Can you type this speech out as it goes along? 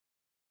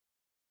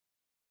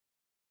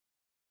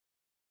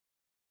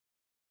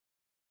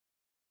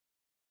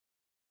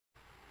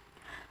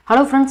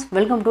Hello friends,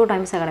 welcome to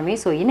Times Academy.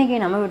 So, இன்னைக்கு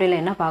நம்ம வீடியோல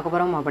என்ன பார்க்க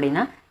போறோம்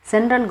அப்படினா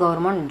central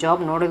government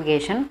job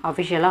notification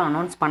ஆஃபிஷியலா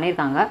announce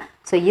பண்ணிருக்காங்க.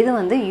 So, இது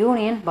வந்து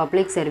union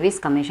public service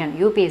commission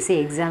UPSC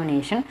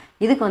examination.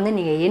 இதுக்கு வந்து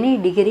நீங்க எனி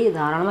டிகிரி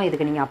தாராளமா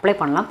இதுக்கு நீங்க அப்ளை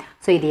பண்ணலாம்.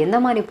 So, இது எந்த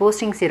மாதிரி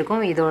போஸ்டிங்ஸ்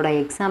இருக்கும், இதோட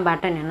எக்ஸாம்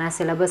பேட்டர்ன் என்ன,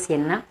 சிலபஸ்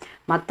என்ன,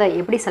 மத்த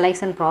எப்படி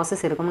செலக்ஷன்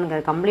process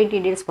இருக்கும்ங்கற கம்ப்ளீட்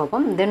டீடைல்ஸ்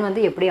பார்ப்போம். தென்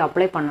வந்து எப்படி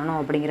அப்ளை பண்ணனும்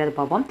அப்படிங்கறது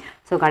பார்ப்போம்.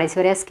 So, கடைசி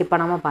வரையா ஸ்கிப்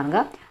பண்ணாம பாருங்க.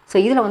 So,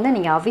 இதுல வந்து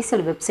நீங்க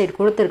ஆபீஷியல் வெப்சைட்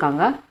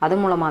கொடுத்திருக்காங்க. அது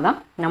மூலமா தான்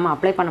நம்ம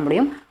அப்ளை பண்ண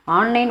முடியும்.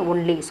 Online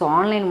only. So,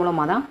 ஆன்லைன்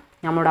மூலமா தான்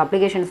நம்மளோட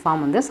அப்ளிகேஷன்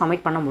ஃபார்ம் வந்து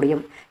சப்மிட் பண்ண முடியும்.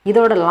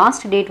 இதோட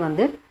லாஸ்ட் டேட்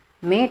வந்து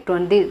மே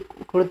 20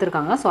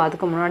 கொடுத்திருக்காங்க. So,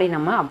 அதுக்கு முன்னாடி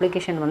நம்ம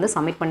அப்ளிகேஷன் வந்து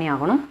சப்மிட் பண்ணி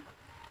ஆகணும்.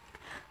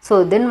 So,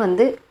 தென்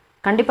வந்து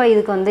கண்டிப்பா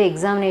இதுக்கு வந்து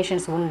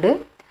எக்ஸாமினேஷன்ஸ் உண்டு.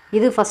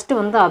 இது ஃபர்ஸ்ட்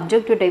வந்து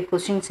ஆப்ஜெக்டிவ் டைப்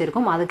क्वेश्चंस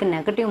இருக்கும். அதுக்கு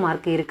நெகட்டிவ்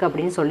மார்க் இருக்கு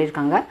அப்படினு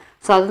சொல்லிருக்காங்க.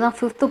 சோ அதுதான்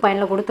 5th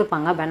பாயிண்ட்ல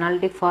கொடுத்திருப்பாங்க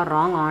பெனால்டி ஃபார்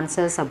ராங்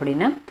ஆன்சர்ஸ்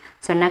அப்படினு.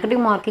 சோ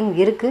நெகட்டிவ் மார்க்கிங்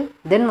இருக்கு.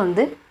 தென்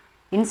வந்து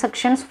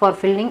instructions for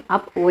filling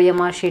up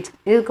OMR sheets.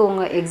 இதுக்கு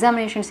உங்க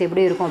எக்ஸாமினேஷன்ஸ்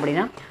எப்படி இருக்கும்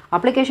அப்படினா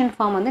அப்ளிகேஷன்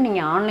ஃபார்ம் வந்து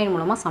நீங்க ஆன்லைன்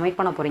மூலமா சப்மிட்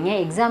பண்ண போறீங்க.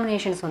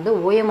 எக்ஸாமினேஷன்ஸ் வந்து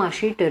OMR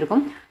ஷீட்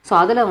இருக்கும். சோ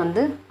அதுல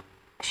வந்து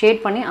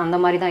ஷேட் பண்ணி அந்த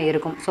மாதிரி தான்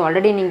இருக்கும். சோ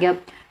ஆல்ரெடி நீங்க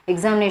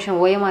எக்ஸாமினேஷன்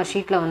OMR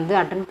ஷீட்ல வந்து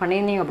அட்டெண்ட்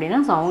பண்ணிருந்தீங்க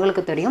அப்படினா சோ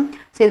அவங்களுக்கு தெரியும்.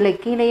 சோ இதுல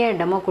கீழேயே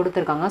டெமோ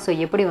கொடுத்திருக்காங்க. சோ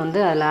எப்படி வந்து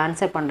அதுல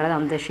ஆன்சர் பண்றது,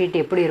 அந்த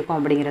ஷீட் எப்படி இருக்கும்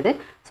அப்படிங்கிறது.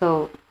 சோ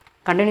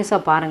கண்டினியூஸா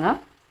பாருங்க.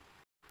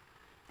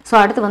 சோ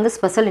அடுத்து வந்து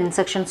ஸ்பெஷல்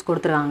இன்ஸ்ட்ரக்ஷன்ஸ்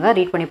கொடுத்திருக்காங்க.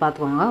 ரீட் பண்ணி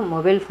பாத்துக்கோங்க.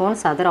 Mobile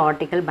phones other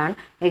article pan.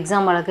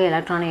 எக்ஸாம்பிளுக்கு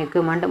எலக்ட்ரானிக்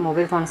எக்யூப்மென்ட்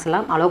மொபைல் ஃபோன்ஸ்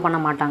எல்லாம் அலோவ் பண்ண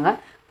மாட்டாங்க.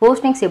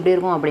 போஸ்டிங்ஸ் எப்படி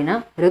இருக்கும் அப்படினா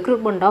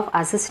ரெக்ரூட்மென்ட் ஆஃப்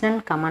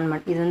அசிஸ்டன்ட்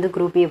கமாண்ட்மென்ட். இது வந்து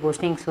குரூப் A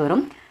போஸ்டிங்ஸ்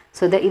வரும்.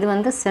 So இது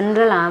வந்து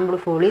சென்ட்ரல் ஆர்ம்டு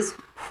போலீஸ்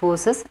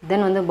ஃபோர்சஸ்,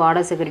 தென் வந்து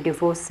border security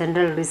force,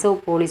 central reserve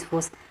police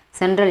force,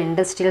 central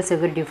industrial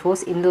security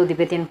force, இந்தோ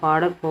திபெத்தியன்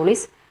பார்டர்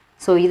போலீஸ்.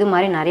 ஸோ இது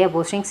மாதிரி நிறைய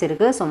போஸ்டிங்ஸ்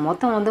இருக்குது. ஸோ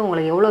மொத்தம் வந்து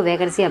உங்களுக்கு எவ்வளோ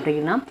வேகன்சி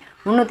அப்படின்னா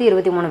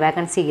 323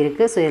 வேகன்சி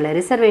இருக்குது. ஸோ இதில்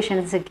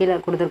ரிசர்வேஷன்ஸு கீழே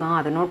கொடுத்துருக்காங்க,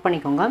 அதை நோட்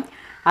பண்ணிக்கோங்க.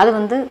 அது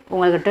வந்து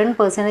உங்களுக்கு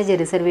 10%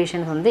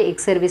 ரிசர்வேஷன்ஸ் வந்து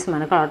எக்ஸ் சர்வீஸ்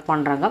மேனுக்கு அலாட்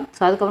பண்ணுறாங்க.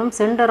 ஸோ அதுக்கப்புறம்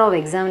சென்டர் ஆஃப்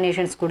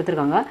எக்ஸாமினேஷன்ஸ்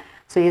கொடுத்துருக்காங்க.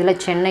 ஸோ இதில்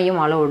சென்னையும்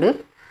அலோடு,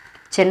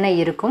 சென்னை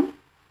இருக்கும்.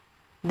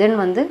 தென்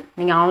வந்து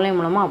நீங்கள் ஆன்லைன்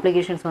மூலமாக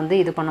அப்ளிகேஷன்ஸ் வந்து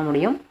இது பண்ண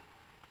முடியும்.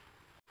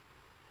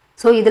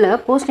 ஸோ இதில்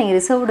போஸ்டிங்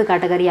ரிசர்வ்டு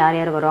கேட்டகரி யார்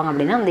யார் வருவாங்க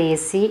அப்படின்னா அந்த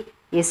SC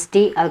ST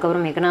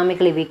அதுக்கப்புறம்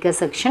economically weaker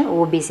section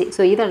OBC.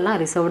 So இதெல்லாம்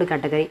ரிசர்வ்டு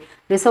கேட்டகரி.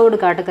 ரிசர்வ்டு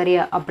கேட்டகரி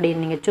அப்படி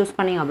நீங்கள் சூஸ்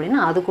பண்ணிங்க அப்படின்னா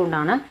அதுக்கு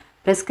உண்டான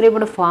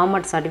ப்ரெஸ்கிரைப்டு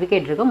ஃபார்மட்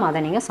சர்டிஃபிகேட் இருக்கும்,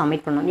 அதை நீங்கள்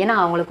சப்மிட் பண்ணணும். ஏன்னா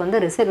அவங்களுக்கு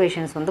வந்து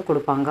ரிசர்வேஷன்ஸ் வந்து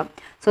கொடுப்பாங்க.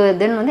 ஸோ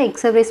தென் வந்து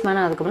எக்ஸ் சர்வீஸ்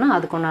மேன் அதுக்குன்னா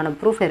அதுக்கு உண்டான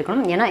ப்ரூஃப்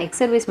இருக்கணும். ஏன்னா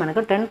எக்ஸ் சர்வீஸ்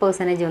மேனுக்கு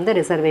 10% வந்து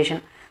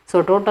reservation. So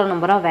total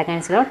number of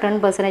வேகன்சியில்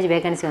 10%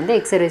 vacancy வந்து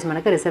எக்ஸ் சர்வீஸ்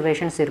மேனுக்கு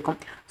ரிசர்வேஷன்ஸ் இருக்கும்.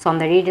 ஸோ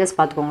அந்த டீட்டெயில்ஸ்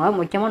பார்த்துக்கோங்க.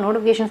 முக்கியமாக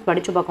நோட்டிஃபிகேஷன்ஸ்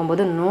படித்து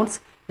பார்க்கும்போது நோட்ஸ்,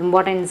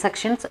 இம்பார்ட்டன்ட்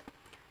இன்ஸ்ட்ரக்ஷன்ஸ்,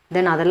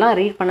 தென் அதெல்லாம்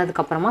ரீட்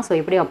பண்ணதுக்கப்புறமா ஸோ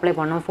எப்படி அப்ளை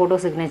பண்ணணும், ஃபோட்டோ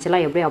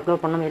சிக்னேச்சர்லாம் எப்படி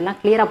அப்லோட் பண்ணணும் எல்லாம்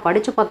கிளியராக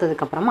படித்து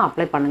பார்த்ததுக்கப்புறமா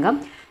அப்ளை பண்ணுங்கள்.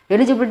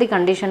 எலிஜிபிலிட்டி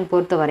கண்டிஷன்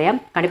பொறுத்த வரைய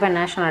கண்டிப்பாக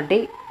nationality,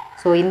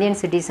 so Indian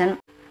citizen,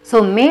 so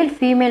male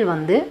female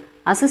வந்து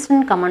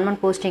அசிஸ்டன்ட்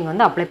கமாண்ட்மெண்ட் போஸ்டிங்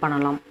வந்து அப்ளை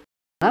பண்ணலாம்.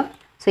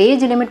 ஸோ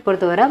ஏஜ் லிமிட்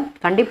பொறுத்தவரை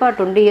கண்டிப்பாக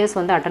 20 இயர்ஸ்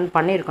வந்து அட்டன்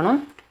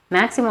பண்ணியிருக்கணும்.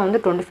 மேக்ஸிமம் வந்து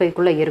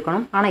 25க்குள்ளே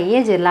இருக்கணும். ஆனால்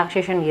ஏஜ்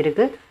ரிலாக்ஸேஷன்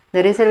இருக்குது. இந்த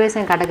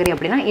ரிசர்வேஷன் கேட்டகரி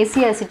அப்படின்னா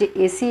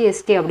SC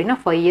ST அப்படின்னா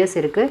 5 இயர்ஸ்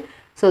இருக்குது.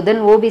 So then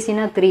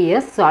OBCனா 3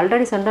 years. So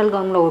already central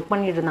கவர்மெண்ட்டில் ஒர்க்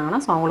பண்ணிட்டு இருந்தாங்கன்னா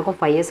ஸோ அவங்களுக்கும்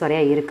 5 இயர்ஸ்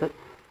வரையா இருக்குது.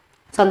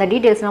 ஸோ அந்த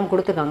டீட்டெயில்ஸ்லாம்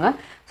கொடுத்துருக்காங்க.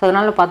 ஸோ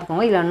அதனால்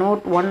பார்த்துக்கோங்க. இதில்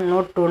நோட் 1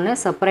 நோட் 2ன்னு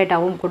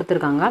செப்பரேட்டாகவும்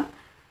கொடுத்துருக்காங்க.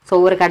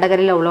 ஸோ ஒரு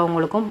கேட்டகரியில்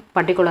உள்ளவங்களுக்கும்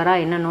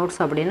பர்டிகுலராக என்ன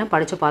நோட்ஸ் அப்படின்னு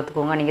படித்து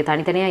பார்த்துக்கோங்க. நீங்கள்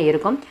தனித்தனியாக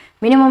இருக்கும்.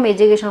 மினிமம்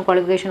எஜுகேஷன்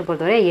குவாலிஃபிகேஷன்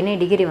பொறுத்தவரை எனி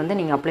டிகிரி வந்து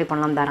நீங்கள் அப்ளை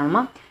பண்ணலாம்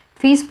தாராளமாக.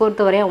 ஃபீஸ்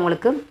பொறுத்தவரை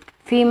உங்களுக்கு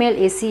ஃபீமேல்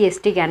SC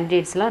ST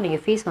கேண்டிடேட்ஸ்லாம்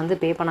நீங்கள் ஃபீஸ் வந்து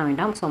பே பண்ண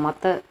வேண்டாம். ஸோ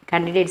மற்ற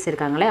கேண்டிடேட்ஸ்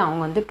இருக்காங்களே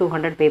அவங்க வந்து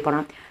 200 பே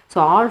பண்ணணும். ஸோ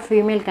ஆல்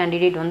ஃபீமேல்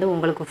கேண்டிடேட் வந்து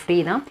உங்களுக்கு ஃப்ரீ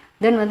தான்.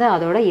 தென் வந்து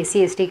அதோட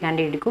SC ST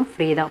கேண்டிடேட்டுக்கும்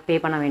ஃப்ரீ தான், பே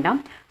பண்ண வேண்டாம்.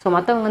 ஸோ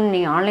மற்றவங்க வந்து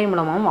நீங்கள் ஆன்லைன்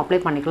மூலமாகவும் அப்ளை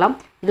பண்ணிக்கலாம்.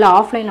 இல்லை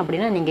ஆஃப்லைன்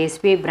அப்படின்னா நீங்கள்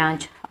SBI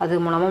பிரான்ச் அது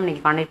மூலமாகவும்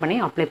நீங்கள் கான்டாக்ட் பண்ணி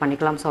அப்ளை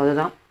பண்ணிக்கலாம். ஸோ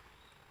அதுதான்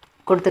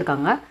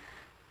கொடுத்துருக்காங்க.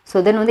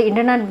 ஸோ தென் வந்து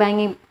internet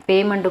banking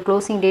payment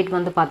closing date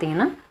வந்து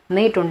பார்த்தீங்கன்னா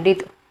May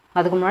 20th.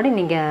 அதுக்கு முன்னாடி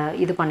நீங்கள்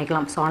இது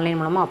பண்ணிக்கலாம். ஸோ ஆன்லைன்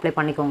மூலமாக அப்ளை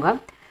பண்ணிக்கோங்க.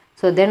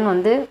 ஸோ தென்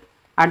வந்து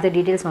அடுத்த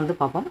டீட்டெயில்ஸ் வந்து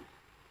பார்ப்போம்.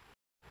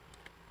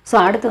 ஸோ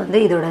அடுத்து வந்து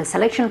இதோட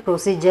செலெக்ஷன்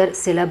ப்ரொசீஜர்,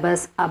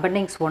 சிலபஸ்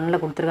அப்பெண்டிக்ஸ் 1ல்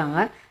கொடுத்துருக்காங்க.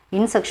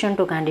 Instruction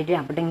to candidate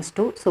appendix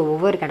 2. So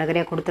ஒவ்வொரு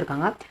கேட்டகரியாக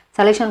கொடுத்துருக்காங்க.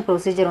 செலெக்ஷன்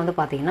ப்ரொசீஜர் வந்து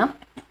பார்த்தீங்கன்னா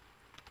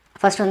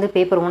ஃபர்ஸ்ட் வந்து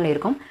பேப்பர் 1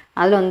 இருக்கும்.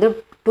 அதில் வந்து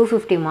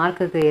 250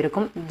 மார்க்குக்கு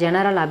இருக்கும்.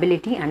 General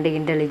ability and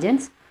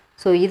intelligence.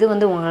 So இது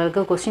வந்து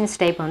உங்களுக்கு கொஸ்டின்ஸ்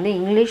டைப் வந்து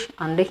இங்கிலீஷ்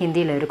அண்டு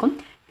ஹிந்தியில் இருக்கும்.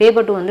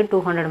 பேப்பர் 2 வந்து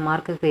 200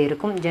 மார்க்குக்கு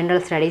இருக்கும்.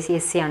 General studies,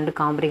 SC and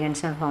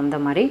comprehension அந்த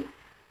மாதிரி.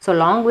 So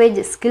language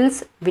skills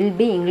will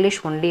be English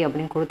only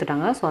அப்படின்னு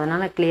கொடுத்துட்டாங்க. ஸோ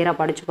அதனால் கிளியராக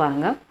படித்து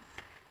பாருங்கள்.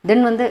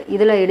 தென் வந்து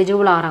இதில்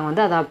எலிஜிபிள் ஆகிறவங்க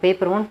வந்து அதாவது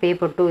பேப்பர் 1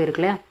 பேப்பர் 2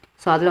 இருக்குல்லையா.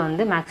 ஸோ அதில்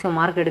வந்து மேக்ஸிமம்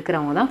மார்க்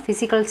எடுக்கிறவங்க தான்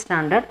physical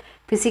standard,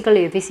 physical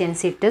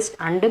efficiency test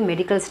and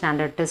medical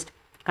standard test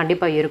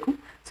கண்டிப்பாக இருக்கும்.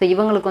 ஸோ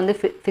இவங்களுக்கு வந்து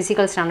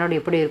ஃபிசிக்கல் ஸ்டாண்டர்ட்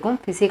எப்படி இருக்கும்,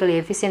 ஃபிசிக்கல்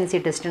எஃபிஷியன்சி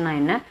டெஸ்ட்டுனா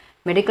என்ன,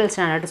 மெடிக்கல்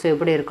ஸ்டாண்டர்ட் ஸோ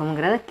எப்படி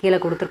இருக்குங்கிறத கீழே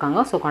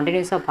கொடுத்துருக்காங்க. ஸோ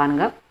கண்டினியூஸாக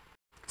பாருங்கள்.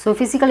 ஸோ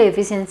ஃபிசிக்கல்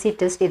எஃபிஷியன்சி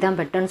டெஸ்ட் இதான்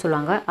பெட்டர்னு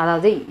சொல்லுவாங்க.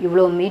 அதாவது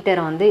இவ்வளோ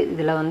மீட்டரை வந்து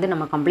இதில் வந்து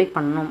நம்ம கம்ப்ளீட்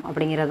பண்ணணும்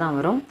அப்படிங்கிறது தான்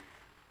வரும்.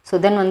 ஸோ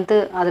தென் வந்து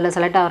அதில்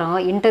செலக்ட்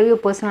ஆகிறவங்க இன்டர்வியூ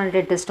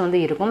பர்சனாலிட்டி டெஸ்ட் வந்து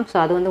இருக்கும். ஸோ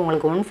அது வந்து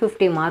உங்களுக்கு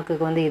 150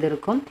 மார்க்குக்கு வந்து இது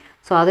இருக்கும்.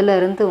 ஸோ அதில்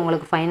இருந்து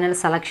உங்களுக்கு ஃபைனல்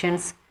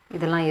செலெக்ஷன்ஸ்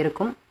இதெல்லாம்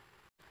இருக்கும்.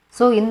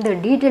 ஸோ இந்த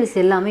டீட்டெயில்ஸ்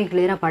எல்லாமே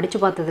கிளியராக படித்து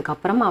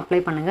பார்த்ததுக்கப்புறமா அப்ளை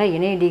பண்ணுங்கள்.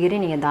 இணைய டிகிரி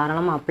நீங்கள்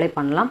தாராளமாக அப்ளை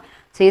பண்ணலாம்.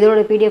 ஸோ இதோட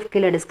பிடிஎஃப்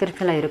கீழே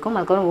டிஸ்கிரிப்ஷனில் இருக்கும்.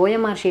 அதுக்கப்புறம்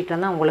OMR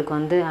ஷீட்டில் தான் உங்களுக்கு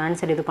வந்து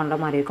ஆன்சர் இது பண்ணுற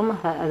மாதிரி இருக்கும்.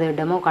 அது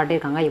டெமோ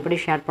காட்டியிருக்காங்க எப்படி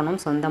ஷேர் பண்ணணும்.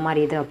 ஸோ இந்த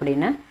மாதிரி இது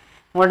அப்படின்னு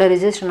உங்களோட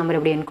ரிஜிஸ்டர் நம்பர்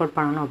எப்படி என்கோட்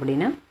பண்ணணும்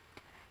அப்படின்னு.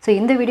 ஸோ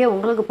இந்த வீடியோ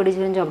உங்களுக்கு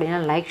பிடிச்சிருந்துச்சு அப்படின்னா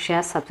லைக்,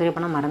 ஷேர், சப்ஸ்கிரைப்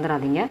பண்ண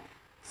மறந்துடாதீங்க.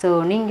 ஸோ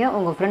நீங்கள்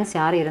உங்கள் ஃப்ரெண்ட்ஸ்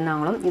யார்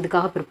இருந்தாங்களும்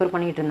இதுக்காக ப்ரிப்பேர்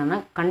பண்ணிகிட்டு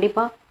இருந்தாங்கன்னா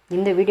கண்டிப்பாக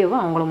இந்த வீடியோவை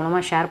அவங்கள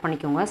மூலமாக ஷேர்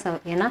பண்ணிக்கோங்க. ஸோ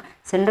ஏன்னா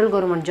சென்ட்ரல்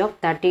கவர்மெண்ட் ஜாப்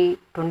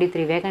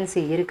 23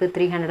 வேகன்சி இருக்குது,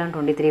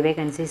 323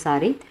 வேகன்சி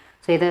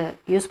ஸோ இதை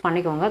யூஸ்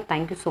பண்ணிக்கோங்க.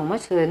 Thank you so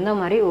much. ஸோ இந்த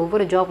மாதிரி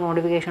ஒவ்வொரு ஜாப்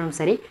நோட்டிஃபிகேஷனும்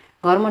சரி,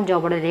 கவர்மெண்ட்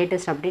ஜாபோட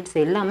லேட்டஸ்ட் அப்டேட்ஸ்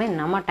எல்லாமே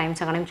நம்ம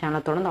டைம்ஸ் அகாடமி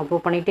சேனலை தொடர்ந்து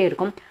அப்லோட் பண்ணிகிட்டே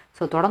இருக்கும்.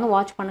 ஸோ தொடர்ந்து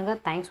வாட்ச்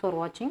பண்ணுங்கள். தேங்க்ஸ் ஃபார்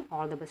வாட்சிங்.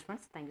 All the best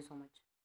friends. Thank you so much.